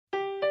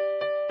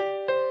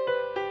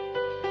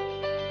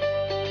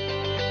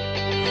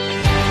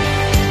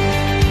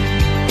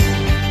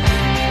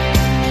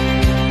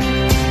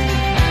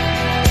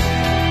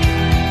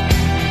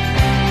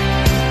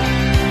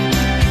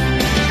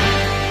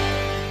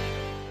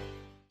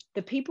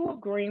The people of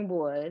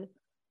Greenwood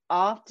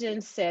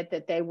often said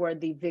that they were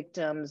the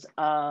victims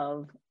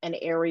of an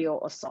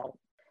aerial assault,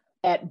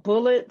 at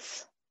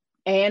bullets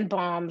and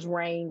bombs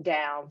rained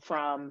down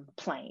from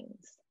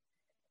planes.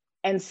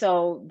 And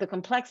so the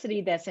complexity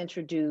that's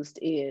introduced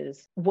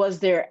is, was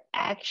there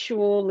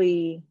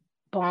actually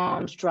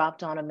bombs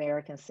dropped on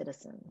American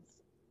citizens?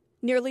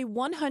 Nearly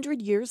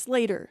 100 years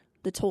later,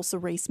 the Tulsa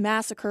Race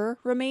Massacre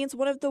remains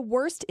one of the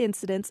worst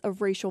incidents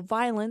of racial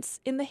violence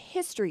in the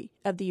history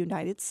of the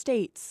United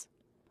States.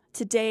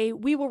 Today,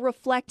 we will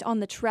reflect on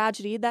the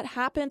tragedy that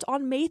happened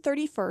on May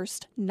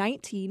 31st,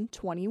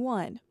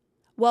 1921.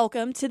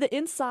 Welcome to the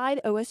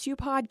Inside OSU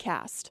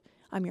podcast.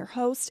 I'm your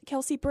host,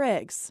 Kelsey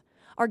Briggs.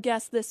 Our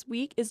guest this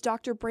week is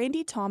Dr.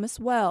 Brandy Thomas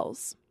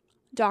Wells.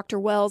 Dr.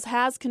 Wells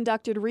has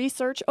conducted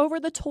research over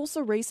the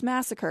Tulsa Race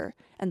Massacre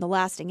and the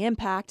lasting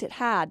impact it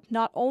had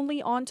not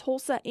only on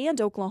Tulsa and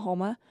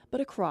Oklahoma,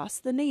 but across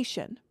the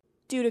nation.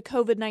 Due to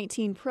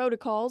COVID-19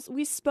 protocols,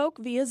 we spoke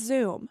via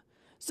Zoom,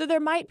 so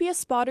there might be a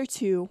spot or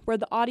two where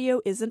the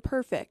audio isn't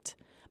perfect,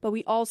 but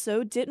we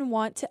also didn't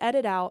want to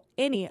edit out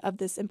any of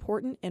this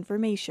important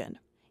information.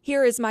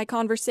 Here is my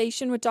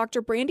conversation with Dr.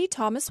 Brandy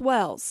Thomas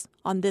Wells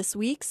on this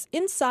week's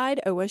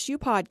Inside OSU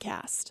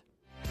podcast.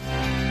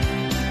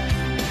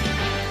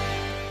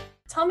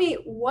 Tell me,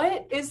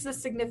 what is the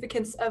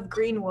significance of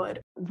Greenwood?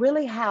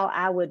 Really, how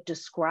I would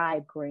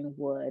describe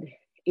Greenwood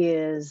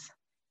is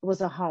it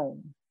was a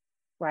home,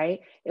 right?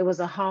 It was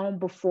a home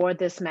before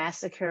this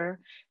massacre.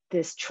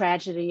 This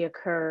tragedy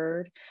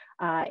occurred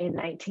in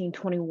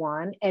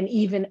 1921, and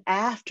even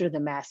after the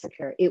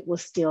massacre, it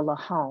was still a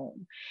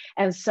home.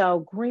 And so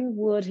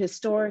Greenwood,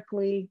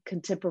 historically,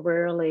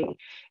 contemporarily,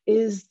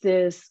 is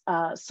this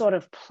sort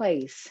of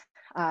place,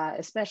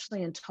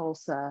 especially in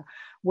Tulsa,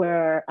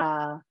 where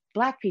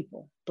Black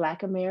people,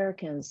 Black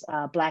Americans,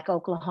 Black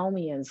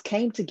Oklahomians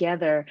came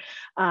together,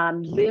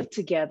 lived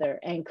together,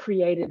 and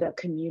created a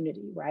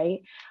community, right?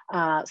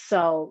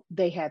 So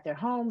they had their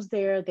homes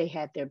there, they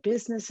had their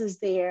businesses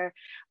there,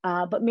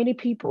 but many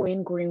people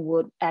in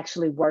Greenwood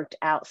actually worked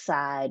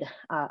outside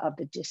of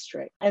the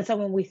district. And so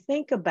when we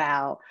think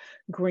about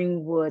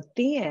Greenwood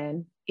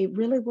then, it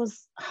really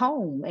was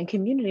home and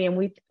community. And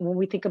when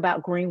we think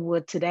about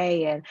Greenwood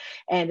today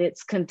and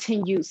its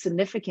continued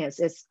significance,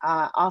 it's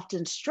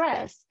often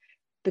stressed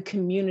the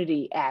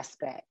community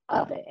aspect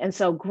of it. And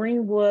so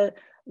Greenwood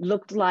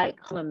looked like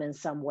Harlem in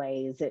some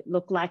ways. It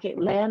looked like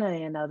Atlanta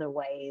in other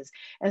ways.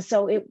 And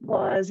so it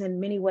was in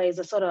many ways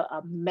a sort of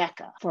a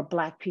mecca for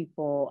Black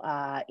people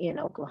in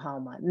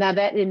Oklahoma. Now,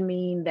 that didn't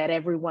mean that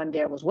everyone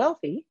there was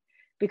wealthy,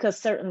 because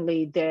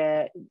certainly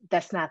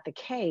that's not the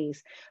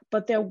case,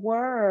 but there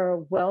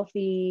were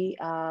wealthy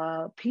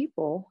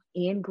people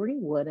in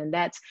Greenwood, and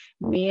that's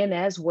men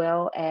as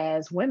well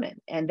as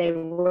women. And they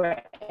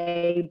were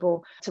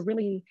able to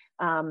really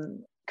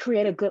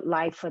create a good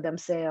life for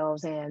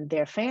themselves and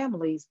their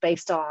families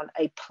based on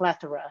a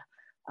plethora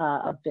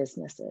of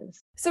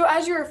businesses. So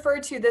as you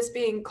referred to this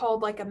being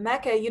called like a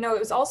mecca, it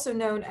was also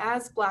known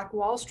as Black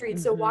Wall Street.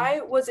 So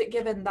why was it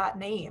given that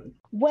name?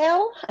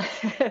 Well,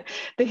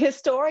 the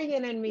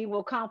historian in me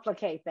will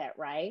complicate that,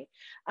 right?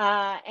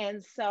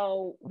 And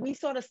so we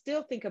sort of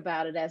still think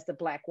about it as the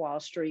Black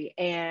Wall Street,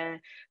 and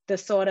the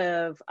sort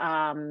of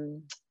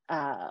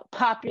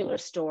popular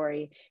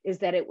story is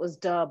that it was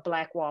dubbed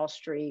Black Wall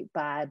Street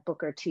by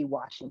Booker T.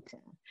 Washington.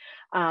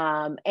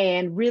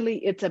 And really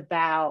it's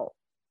about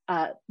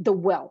the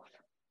wealth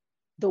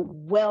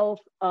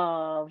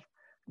of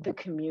the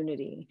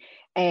community.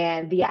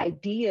 And the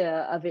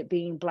idea of it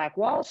being Black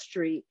Wall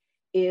Street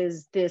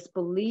is this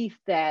belief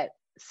that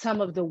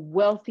some of the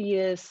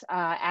wealthiest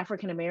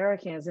African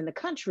Americans in the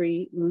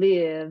country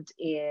lived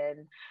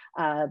in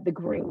the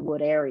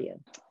Greenwood area.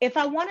 If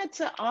I wanted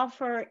to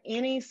offer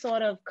any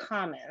sort of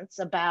comments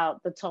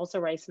about the Tulsa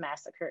Race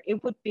Massacre,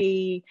 it would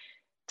be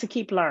to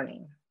keep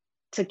learning,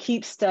 to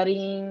keep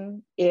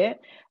studying it,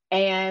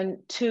 and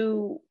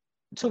to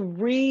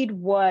read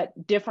what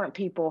different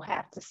people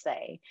have to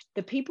say.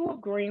 The people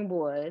of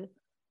Greenwood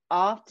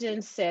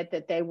often said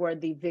that they were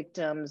the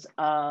victims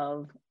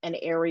of an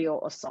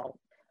aerial assault,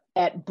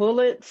 at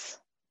bullets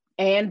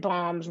and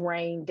bombs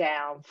rained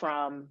down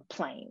from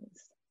planes.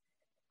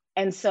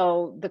 And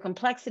so the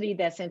complexity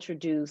that's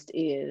introduced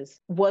is,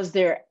 was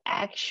there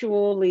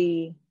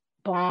actually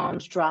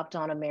bombs dropped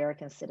on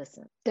American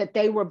citizens? That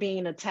they were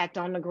being attacked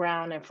on the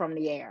ground and from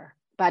the air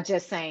by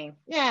just saying,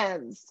 yeah,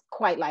 it's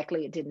quite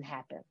likely it didn't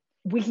happen.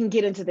 We can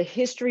get into the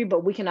history,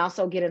 but we can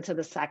also get into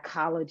the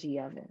psychology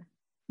of it.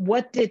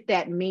 What did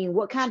that mean?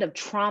 What kind of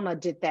trauma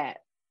did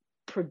that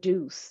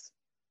produce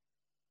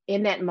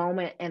in that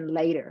moment and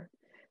later,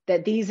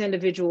 that these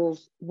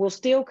individuals will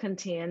still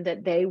contend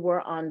that they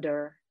were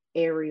under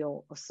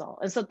aerial assault?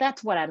 And so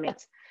that's what I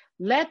meant.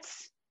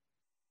 Let's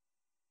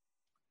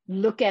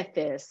look at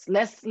this.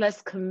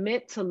 Let's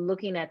commit to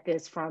looking at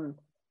this from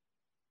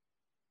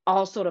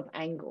all sort of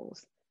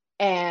angles.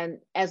 And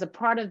as a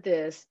part of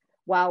this,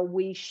 while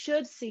we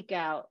should seek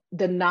out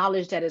the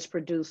knowledge that is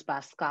produced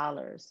by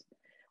scholars,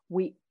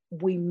 we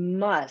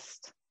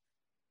must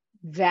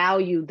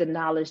value the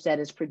knowledge that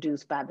is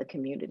produced by the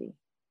community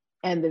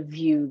and the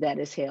view that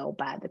is held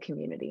by the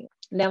community.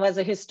 Now, as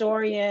a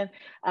historian,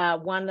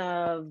 one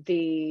of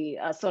the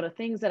sort of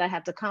things that I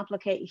have to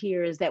complicate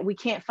here is that we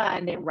can't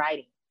find in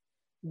writing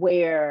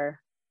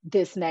where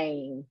this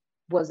name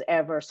was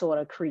ever sort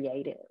of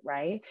created,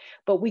 right?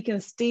 But we can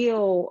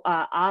still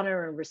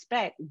honor and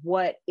respect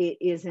what it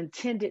is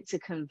intended to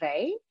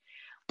convey.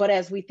 But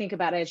as we think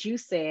about, as you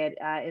said,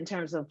 in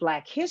terms of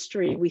Black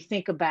history, we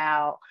think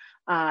about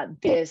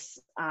this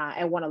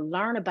and want to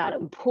learn about it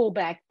and pull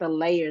back the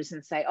layers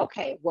and say,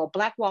 okay, well,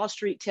 Black Wall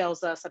Street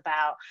tells us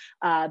about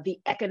the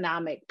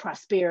economic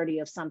prosperity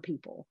of some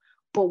people,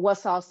 but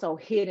what's also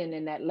hidden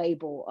in that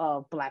label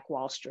of Black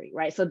Wall Street,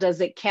 right? So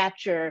does it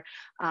capture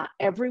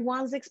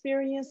everyone's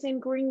experience in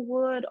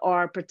Greenwood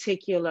or a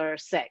particular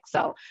sect?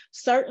 So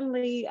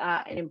certainly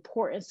an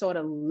important sort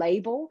of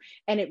label,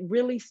 and it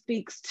really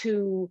speaks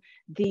to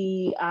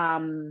the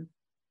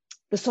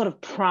sort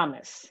of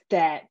promise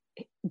that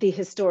the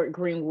historic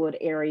Greenwood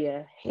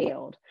area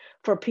held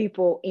for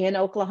people in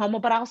Oklahoma,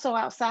 but also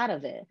outside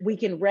of it. We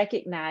can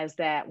recognize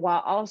that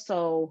while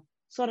also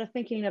sort of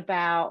thinking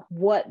about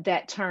what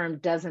that term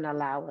doesn't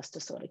allow us to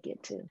sort of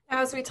get to.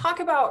 As we talk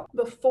about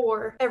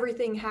before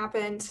everything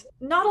happened,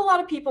 not a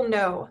lot of people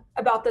know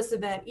about this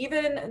event,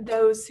 even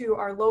those who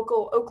are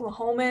local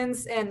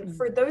Oklahomans. And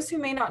for those who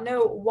may not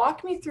know,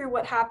 walk me through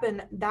what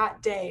happened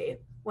that day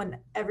when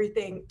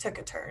everything took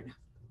a turn.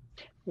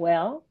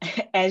 Well,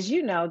 as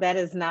you know, that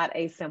is not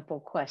a simple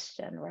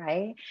question,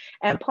 right?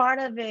 And part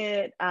of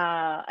it,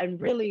 and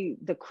really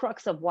the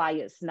crux of why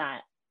it's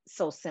not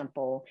so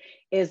simple,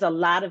 is a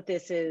lot of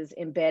this is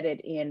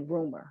embedded in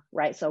rumor,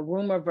 right? So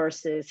rumor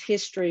versus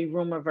history,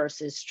 rumor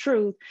versus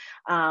truth,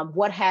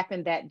 what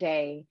happened that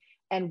day,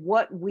 and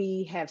what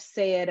we have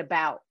said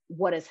about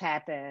what has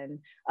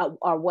happened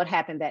or what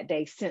happened that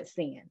day since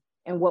then,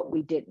 and what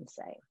we didn't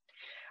say.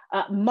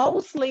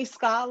 Mostly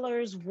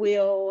scholars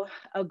will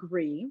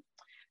agree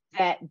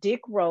that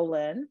Dick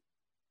Rowland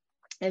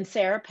and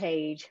Sarah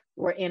Page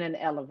were in an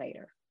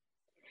elevator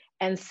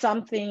and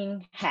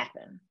something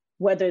happened,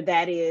 whether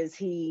that is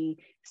he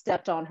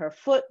stepped on her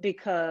foot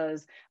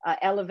because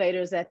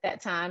elevators at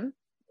that time,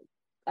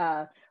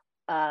 kind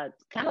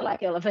of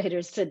like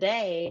elevators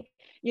today,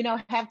 you know,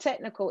 have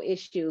technical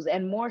issues,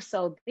 and more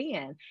so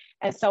then.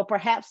 And so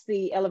perhaps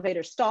the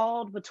elevator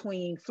stalled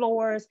between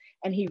floors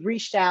and he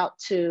reached out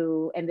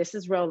to, and this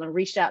is Rowland,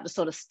 reached out to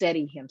sort of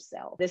steady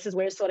himself. This is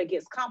where it sort of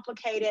gets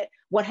complicated.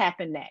 What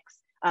happened next?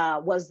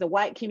 Was the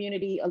white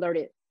community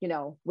alerted, you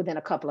know, within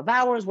a couple of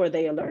hours? Were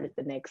they alerted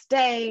the next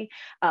day?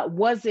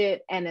 Was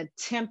it an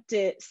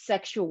attempted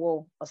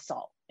sexual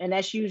assault? And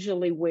that's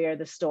usually where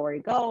the story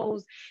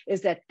goes,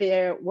 is that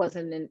there was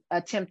an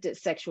attempted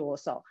sexual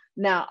assault.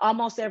 Now,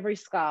 almost every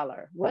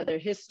scholar, whether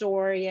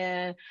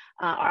historian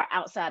or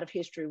outside of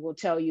history, will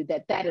tell you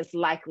that that is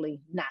likely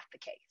not the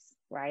case,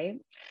 right?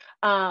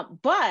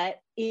 But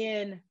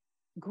in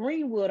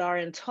Greenwood or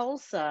in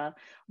Tulsa,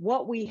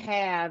 what we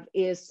have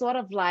is sort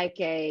of like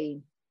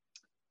a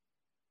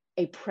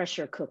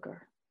pressure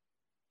cooker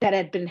that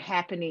had been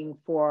happening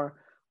for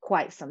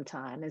quite some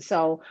time. And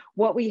so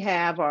what we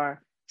have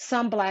are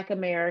some Black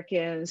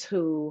Americans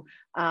who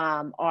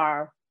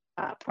are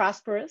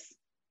prosperous,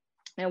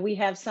 and we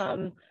have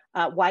some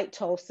white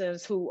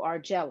Tulsans who are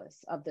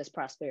jealous of this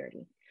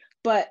prosperity.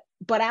 But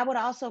I would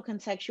also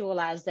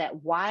contextualize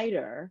that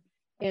wider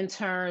in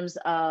terms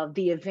of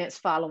the events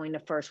following the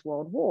First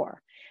World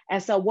War.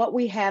 And so what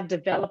we have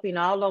developing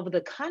all over the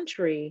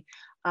country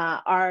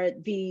are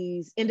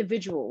these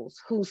individuals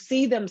who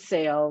see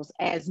themselves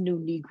as new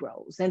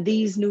Negroes. And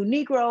these new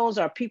Negroes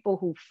are people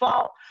who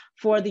fought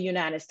for the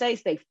United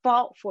States. They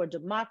fought for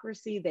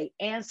democracy. They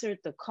answered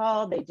the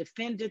call. They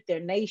defended their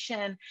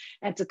nation.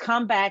 And to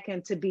come back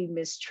and to be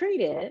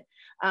mistreated,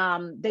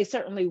 they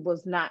certainly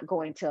was not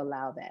going to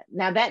allow that.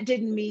 Now, that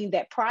didn't mean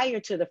that prior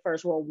to the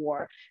First World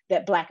War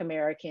that Black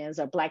Americans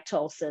or Black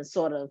Tulsans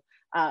sort of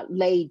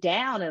laid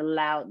down and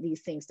allowed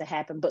these things to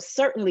happen. But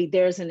certainly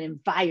there's an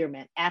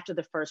environment after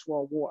the First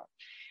World War.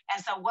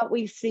 And so what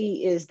we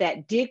see is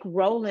that Dick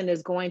Rowland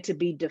is going to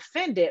be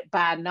defended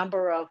by a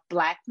number of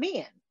Black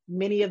men,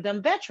 many of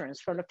them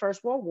veterans from the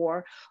First World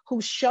War, who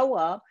show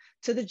up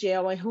to the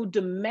jail and who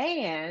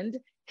demand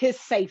his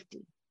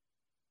safety.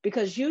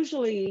 Because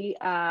usually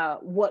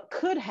what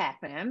could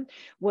happen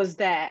was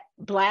that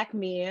Black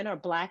men or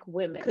Black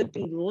women could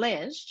be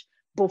lynched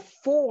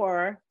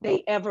before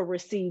they ever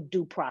received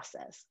due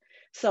process.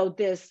 So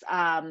this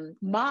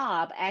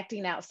mob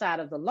acting outside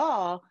of the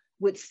law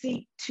would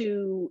seek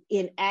to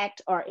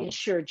enact or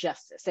ensure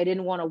justice. They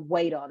didn't want to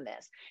wait on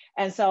this.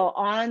 And so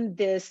on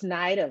this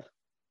night of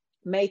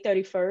May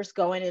 31st,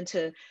 going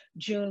into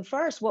June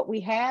 1st, what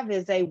we have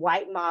is a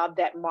white mob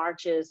that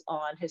marches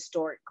on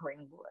historic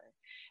Greenwood.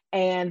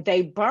 And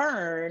they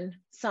burn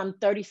some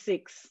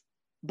 36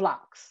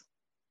 blocks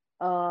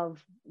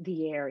of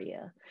the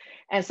area.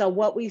 And so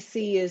what we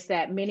see is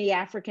that many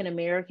African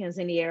Americans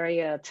in the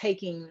area are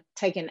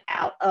taken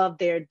out of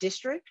their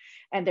district,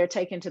 and they're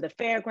taken to the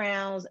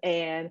fairgrounds,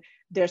 and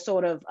they're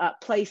sort of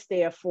placed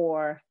there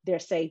for their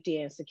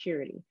safety and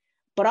security.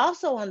 But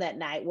also on that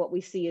night, what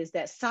we see is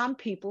that some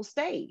people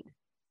stayed.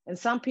 And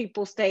some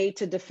people stayed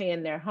to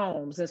defend their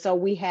homes. And so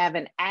we have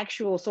an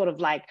actual sort of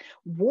like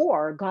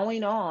war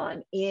going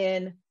on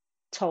in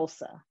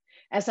Tulsa.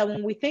 And so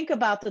when we think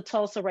about the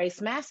Tulsa Race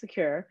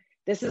Massacre,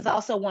 this is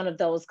also one of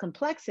those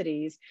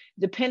complexities,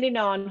 depending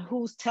on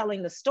who's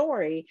telling the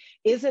story.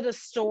 Is it a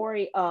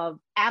story of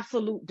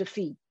absolute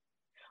defeat,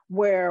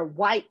 where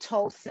white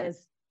Tulsans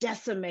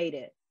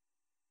decimated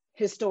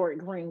historic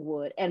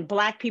Greenwood and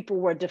Black people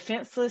were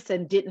defenseless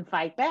and didn't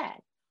fight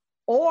back?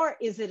 Or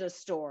is it a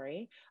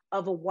story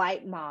of a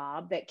white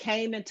mob that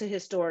came into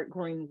historic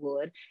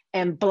Greenwood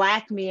and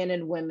Black men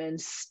and women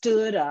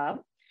stood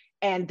up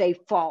and they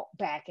fought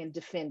back and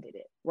defended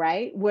it,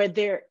 right? Where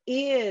there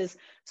is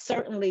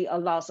certainly a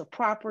loss of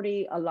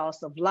property, a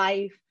loss of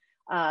life,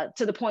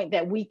 to the point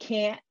that we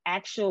can't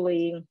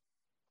actually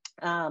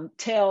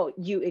tell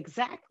you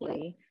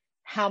exactly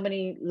how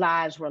many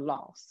lives were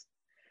lost.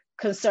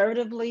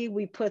 Conservatively,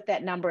 we put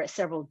that number at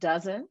several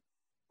dozen,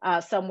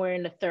 somewhere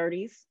in the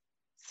 30s.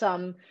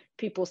 Some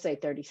people say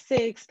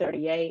 36,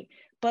 38,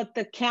 but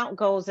the count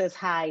goes as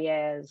high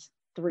as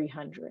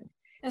 300.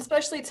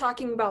 Especially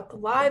talking about the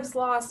lives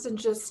lost and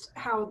just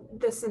how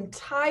this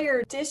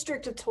entire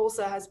district of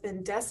Tulsa has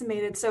been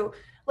decimated. So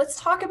let's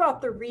talk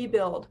about the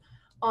rebuild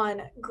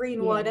on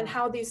Greenwood and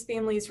how these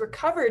families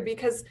recovered,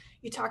 because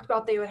you talked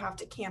about they would have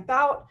to camp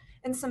out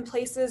in some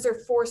places or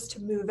forced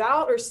to move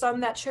out, or some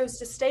that chose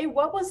to stay.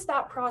 What was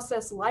that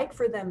process like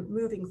for them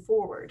moving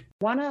forward?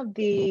 One of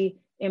the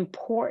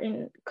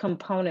important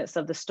components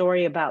of the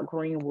story about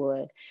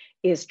Greenwood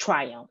is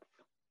triumph,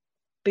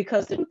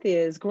 because the truth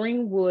is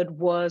Greenwood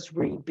was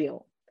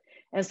rebuilt.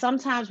 And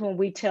sometimes when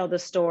we tell the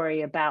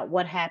story about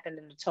what happened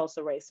in the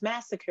Tulsa Race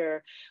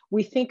Massacre,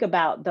 we think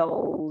about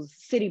those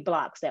city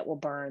blocks that were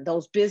burned,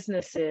 those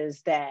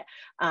businesses that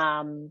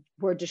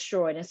were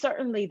destroyed, and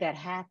certainly that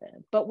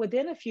happened. But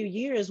within a few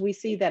years, we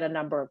see that a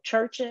number of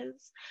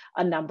churches,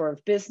 a number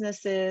of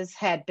businesses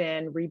had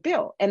been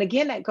rebuilt. And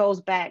again, that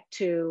goes back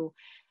to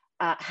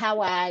how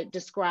I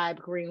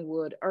described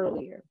Greenwood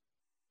earlier: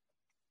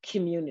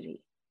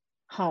 community,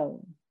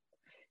 home.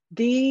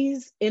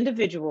 These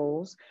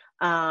individuals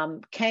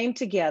came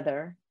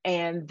together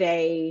and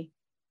they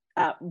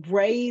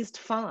raised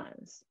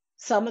funds.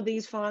 Some of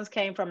these funds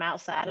came from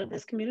outside of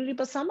this community,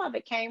 but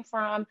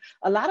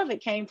a lot of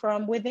it came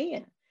from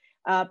within.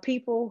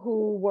 People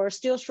who were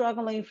still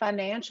struggling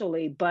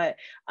financially, but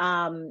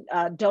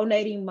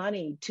donating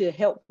money to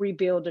help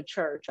rebuild a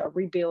church or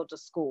rebuild a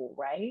school,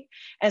 right?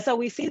 And so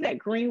we see that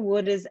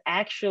Greenwood is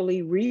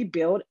actually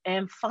rebuilt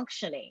and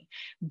functioning.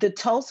 The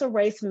Tulsa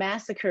Race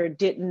Massacre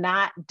did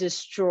not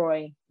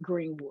destroy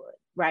Greenwood,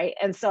 right?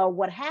 And so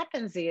what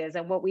happens is,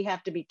 and what we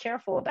have to be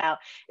careful about,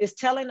 is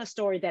telling a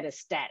story that is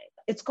static.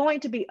 It's going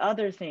to be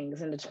other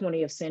things in the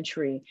 20th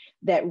century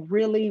that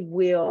really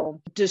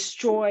will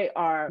destroy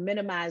or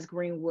minimize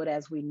Greenwood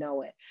as we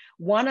know it.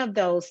 One of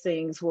those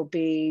things will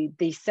be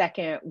the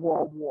Second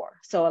World War.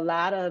 So a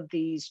lot of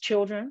these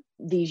children,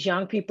 these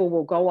young people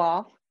will go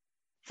off,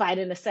 fight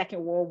in the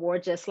Second World War,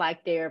 just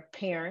like their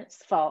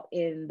parents fought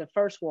in the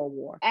First World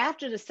War.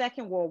 After the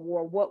Second World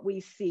War, what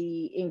we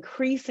see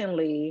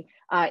increasingly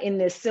in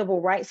this civil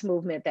rights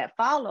movement that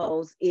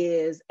follows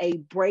is a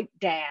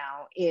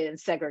breakdown in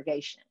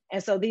segregation.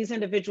 And so these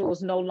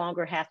individuals no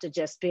longer have to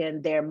just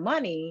spend their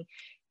money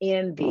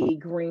in the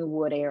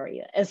Greenwood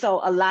area. And so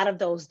a lot of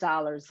those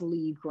dollars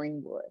leave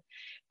Greenwood,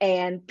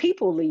 and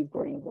people leave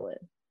Greenwood,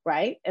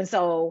 right? And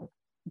so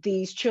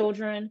these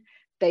children,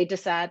 they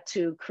decide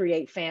to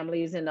create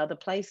families in other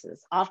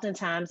places,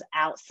 oftentimes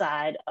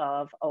outside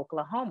of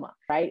Oklahoma,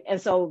 right? And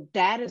so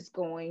that is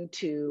going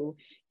to,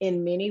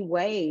 in many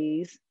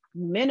ways,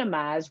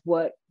 minimize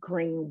what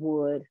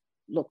Greenwood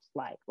looks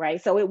like,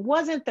 right? So it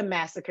wasn't the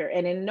massacre.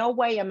 And in no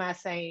way am I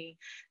saying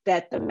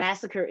that the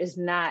massacre is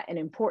not an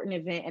important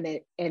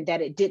event and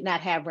that it did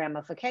not have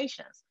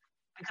ramifications,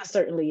 because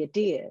certainly it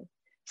did.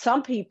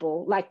 Some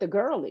people, like the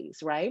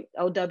Gurleys, right?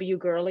 O.W.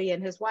 Gurley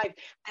and his wife,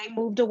 they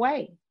moved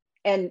away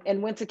and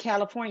went to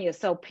California.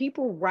 So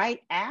people right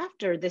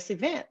after this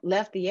event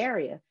left the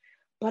area.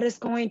 But it's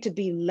going to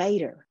be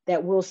later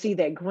that we'll see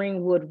that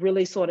Greenwood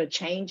really sort of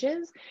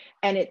changes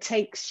and it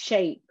takes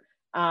shape,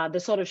 the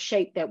sort of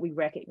shape that we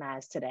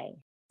recognize today.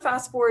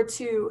 Fast forward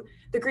to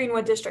the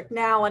Greenwood district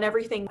now and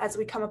everything as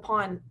we come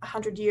upon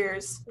 100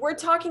 years. We're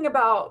talking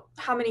about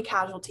how many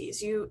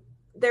casualties.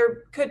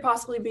 There could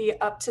possibly be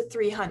up to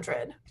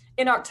 300.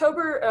 In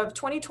October of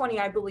 2020,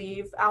 I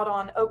believe, out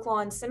on Oak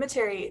Lawn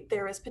Cemetery,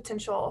 there is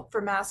potential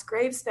for mass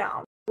graves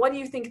found. What do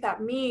you think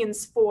that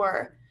means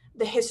for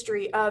the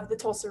history of the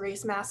Tulsa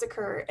Race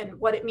Massacre and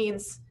what it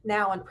means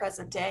now in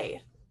present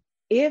day?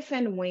 If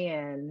and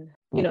when,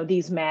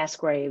 these mass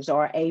graves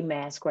or a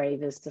mass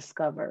grave is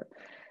discovered,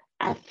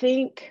 I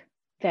think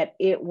that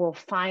it will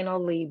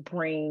finally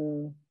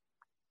bring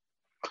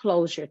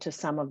closure to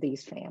some of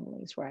these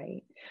families,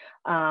 right?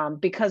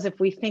 Because if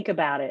we think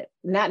about it,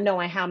 not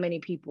knowing how many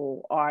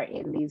people are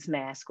in these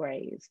mass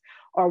graves,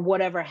 or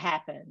whatever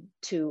happened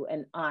to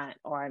an aunt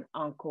or an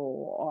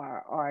uncle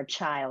or a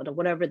child or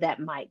whatever that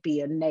might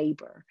be, a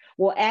neighbor.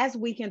 Well, as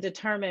we can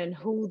determine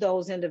who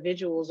those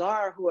individuals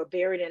are who are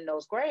buried in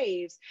those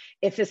graves,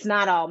 if it's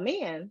not all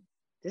men,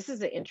 this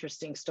is an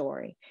interesting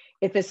story.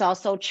 If it's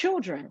also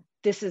children,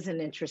 this is an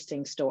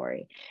interesting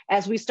story.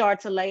 As we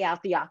start to lay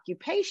out the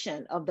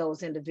occupation of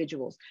those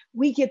individuals,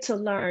 we get to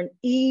learn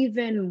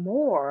even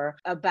more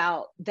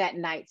about that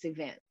night's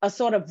event, a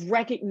sort of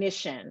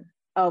recognition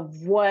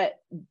of what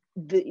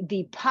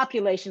the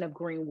population of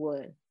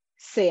Greenwood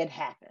said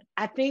happened.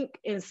 I think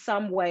in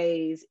some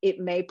ways it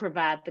may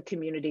provide the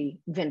community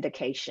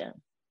vindication.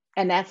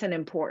 And that's an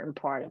important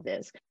part of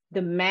this.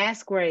 The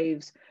mass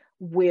graves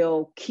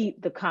will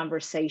keep the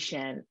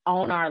conversation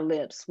on our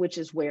lips, which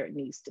is where it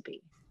needs to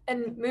be.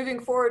 And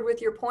moving forward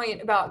with your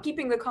point about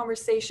keeping the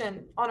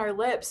conversation on our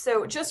lips.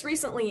 So just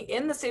recently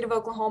in the state of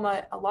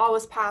Oklahoma, a law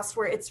was passed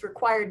where it's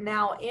required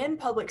now in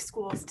public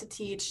schools to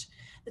teach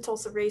the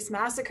Tulsa Race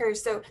Massacre.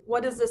 So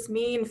what does this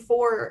mean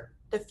for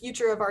the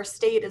future of our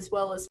state as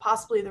well as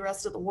possibly the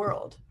rest of the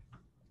world?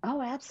 Oh,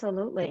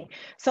 absolutely.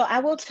 So I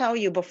will tell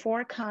you,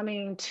 before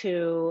coming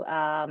to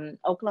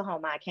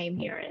Oklahoma, I came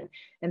here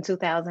in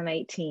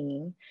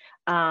 2018.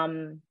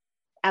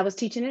 I was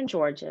teaching in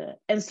Georgia,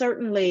 and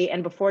certainly,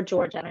 and before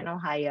Georgia, I'm in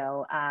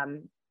Ohio,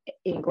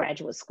 in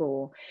graduate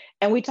school,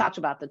 and we talked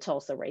about the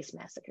Tulsa Race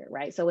Massacre,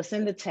 right? So it's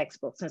in the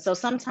textbooks. And so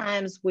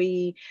sometimes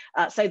we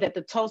say that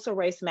the Tulsa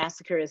Race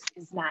Massacre is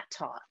not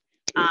taught.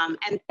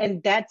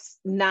 And that's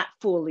not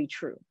fully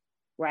true,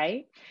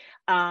 right?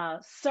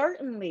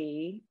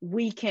 Certainly,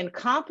 we can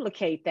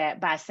complicate that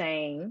by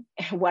saying,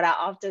 what I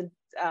often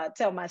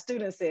tell my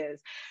students is,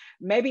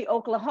 maybe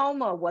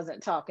Oklahoma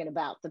wasn't talking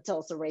about the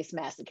Tulsa Race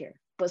Massacre,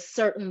 but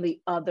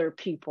certainly other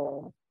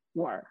people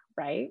were,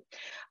 right?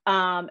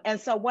 And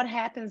so what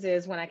happens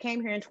is, when I came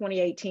here in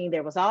 2018,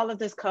 there was all of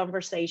this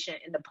conversation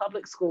in the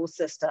public school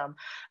system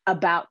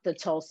about the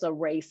Tulsa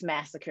Race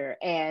Massacre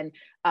and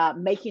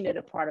making it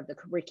a part of the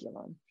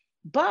curriculum.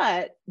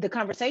 But the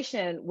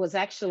conversation was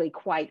actually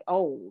quite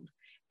old.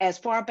 As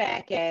far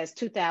back as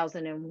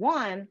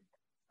 2001,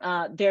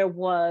 there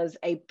was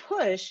a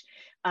push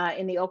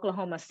in the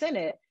Oklahoma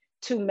Senate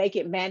to make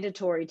it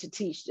mandatory to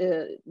teach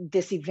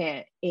this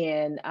event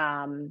in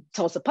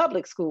Tulsa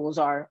public schools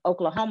or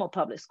Oklahoma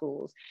public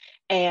schools.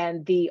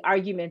 And the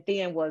argument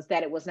then was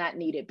that it was not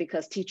needed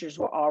because teachers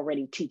were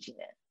already teaching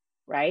it,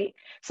 right?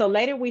 So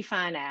later we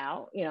find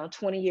out,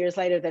 20 years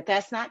later, that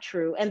that's not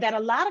true, and that a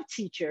lot of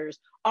teachers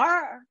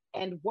are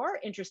and were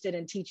interested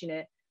in teaching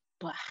it.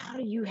 But how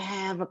do you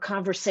have a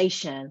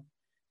conversation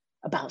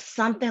about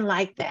something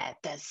like that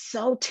that's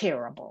so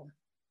terrible,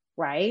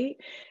 right?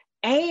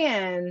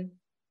 And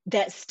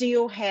that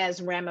still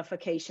has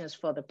ramifications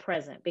for the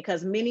present,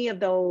 because many of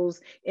those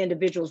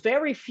individuals,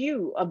 very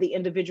few of the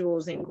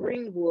individuals in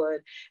Greenwood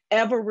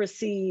ever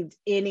received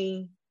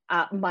any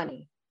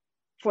money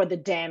for the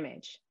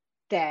damage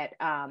that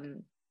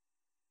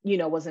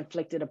was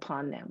inflicted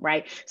upon them,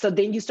 right? So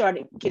then you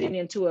started getting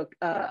into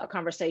a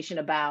conversation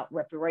about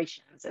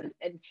reparations,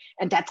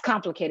 and that's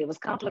complicated. It was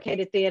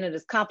complicated then, and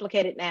it's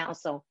complicated now.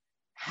 So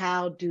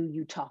how do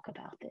you talk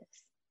about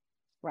this,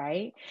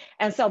 right?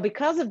 And so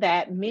because of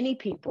that, many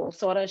people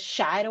sort of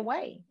shied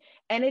away,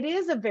 and it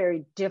is a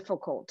very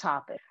difficult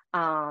topic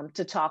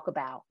to talk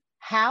about.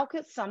 How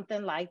could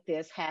something like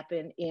this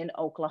happen in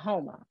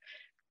Oklahoma?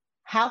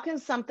 How can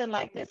something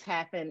like this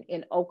happen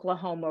in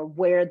Oklahoma,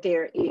 where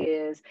there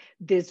is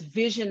this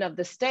vision of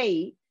the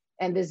state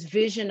and this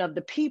vision of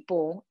the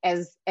people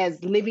as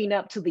living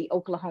up to the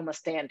Oklahoma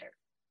standard?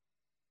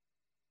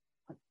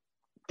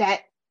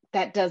 That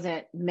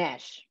doesn't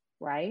mesh,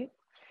 right?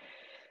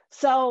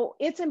 So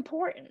it's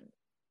important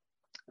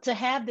to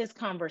have this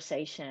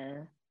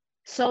conversation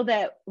so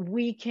that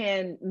we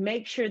can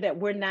make sure that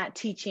we're not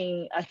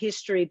teaching a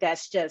history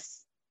that's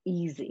just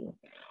easy,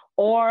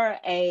 or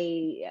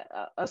a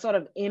sort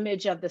of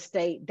image of the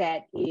state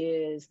that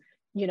is,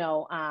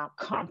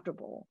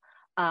 comfortable,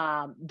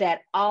 that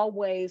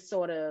always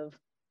sort of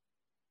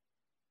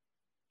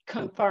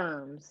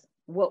confirms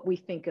what we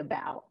think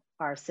about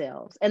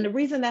ourselves. And the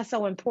reason that's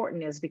so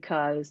important is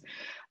because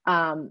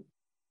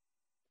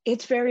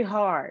it's very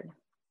hard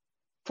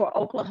for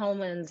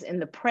Oklahomans in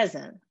the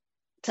present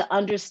to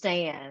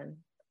understand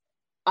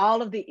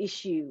all of the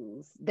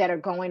issues that are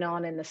going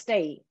on in the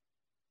state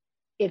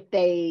if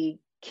they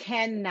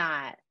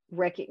cannot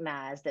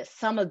recognize that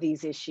some of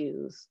these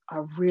issues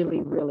are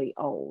really, really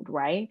old,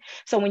 right?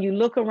 So when you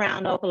look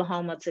around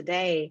Oklahoma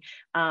today,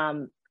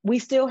 we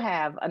still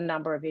have a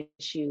number of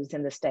issues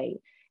in the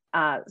state.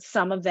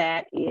 Some of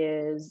that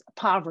is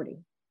poverty.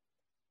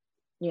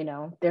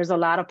 There's a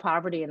lot of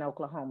poverty in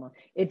Oklahoma.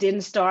 It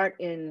didn't start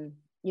in,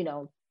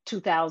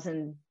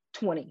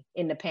 2020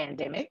 in the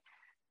pandemic.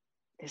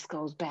 This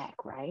goes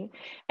back, right?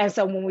 And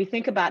so when we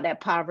think about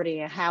that poverty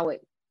and how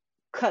it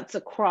cuts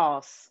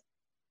across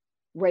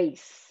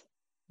race,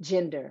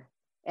 gender,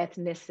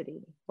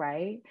 ethnicity,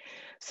 right?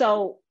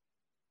 So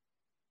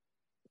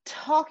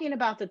talking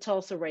about the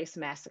Tulsa Race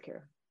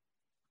Massacre,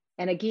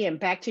 and again,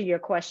 back to your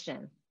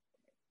question,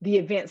 the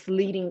events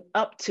leading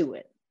up to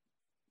it,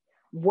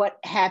 what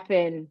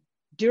happened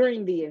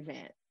during the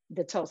event,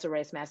 the Tulsa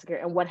Race Massacre,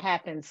 and what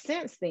happened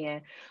since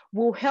then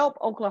will help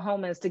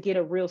Oklahomans to get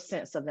a real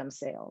sense of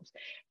themselves.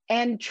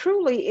 And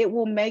truly, it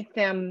will make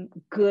them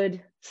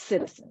good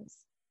citizens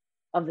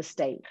of the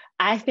state.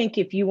 I think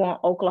if you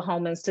want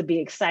Oklahomans to be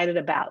excited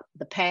about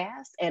the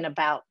past and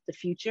about the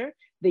future,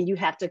 then you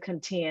have to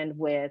contend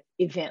with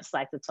events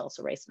like the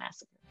Tulsa Race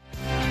Massacre.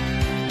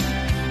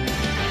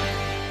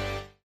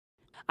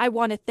 I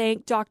want to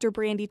thank Dr.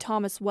 Brandy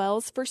Thomas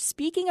Wells for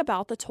speaking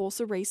about the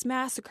Tulsa Race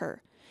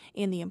Massacre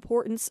and the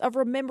importance of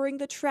remembering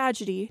the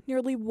tragedy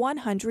nearly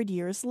 100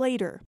 years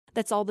later.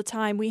 That's all the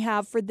time we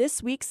have for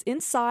this week's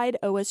Inside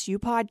OSU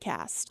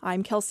podcast.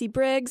 I'm Kelsey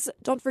Briggs.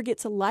 Don't forget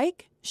to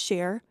like,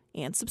 share,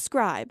 and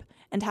subscribe,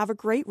 and have a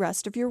great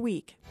rest of your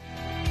week.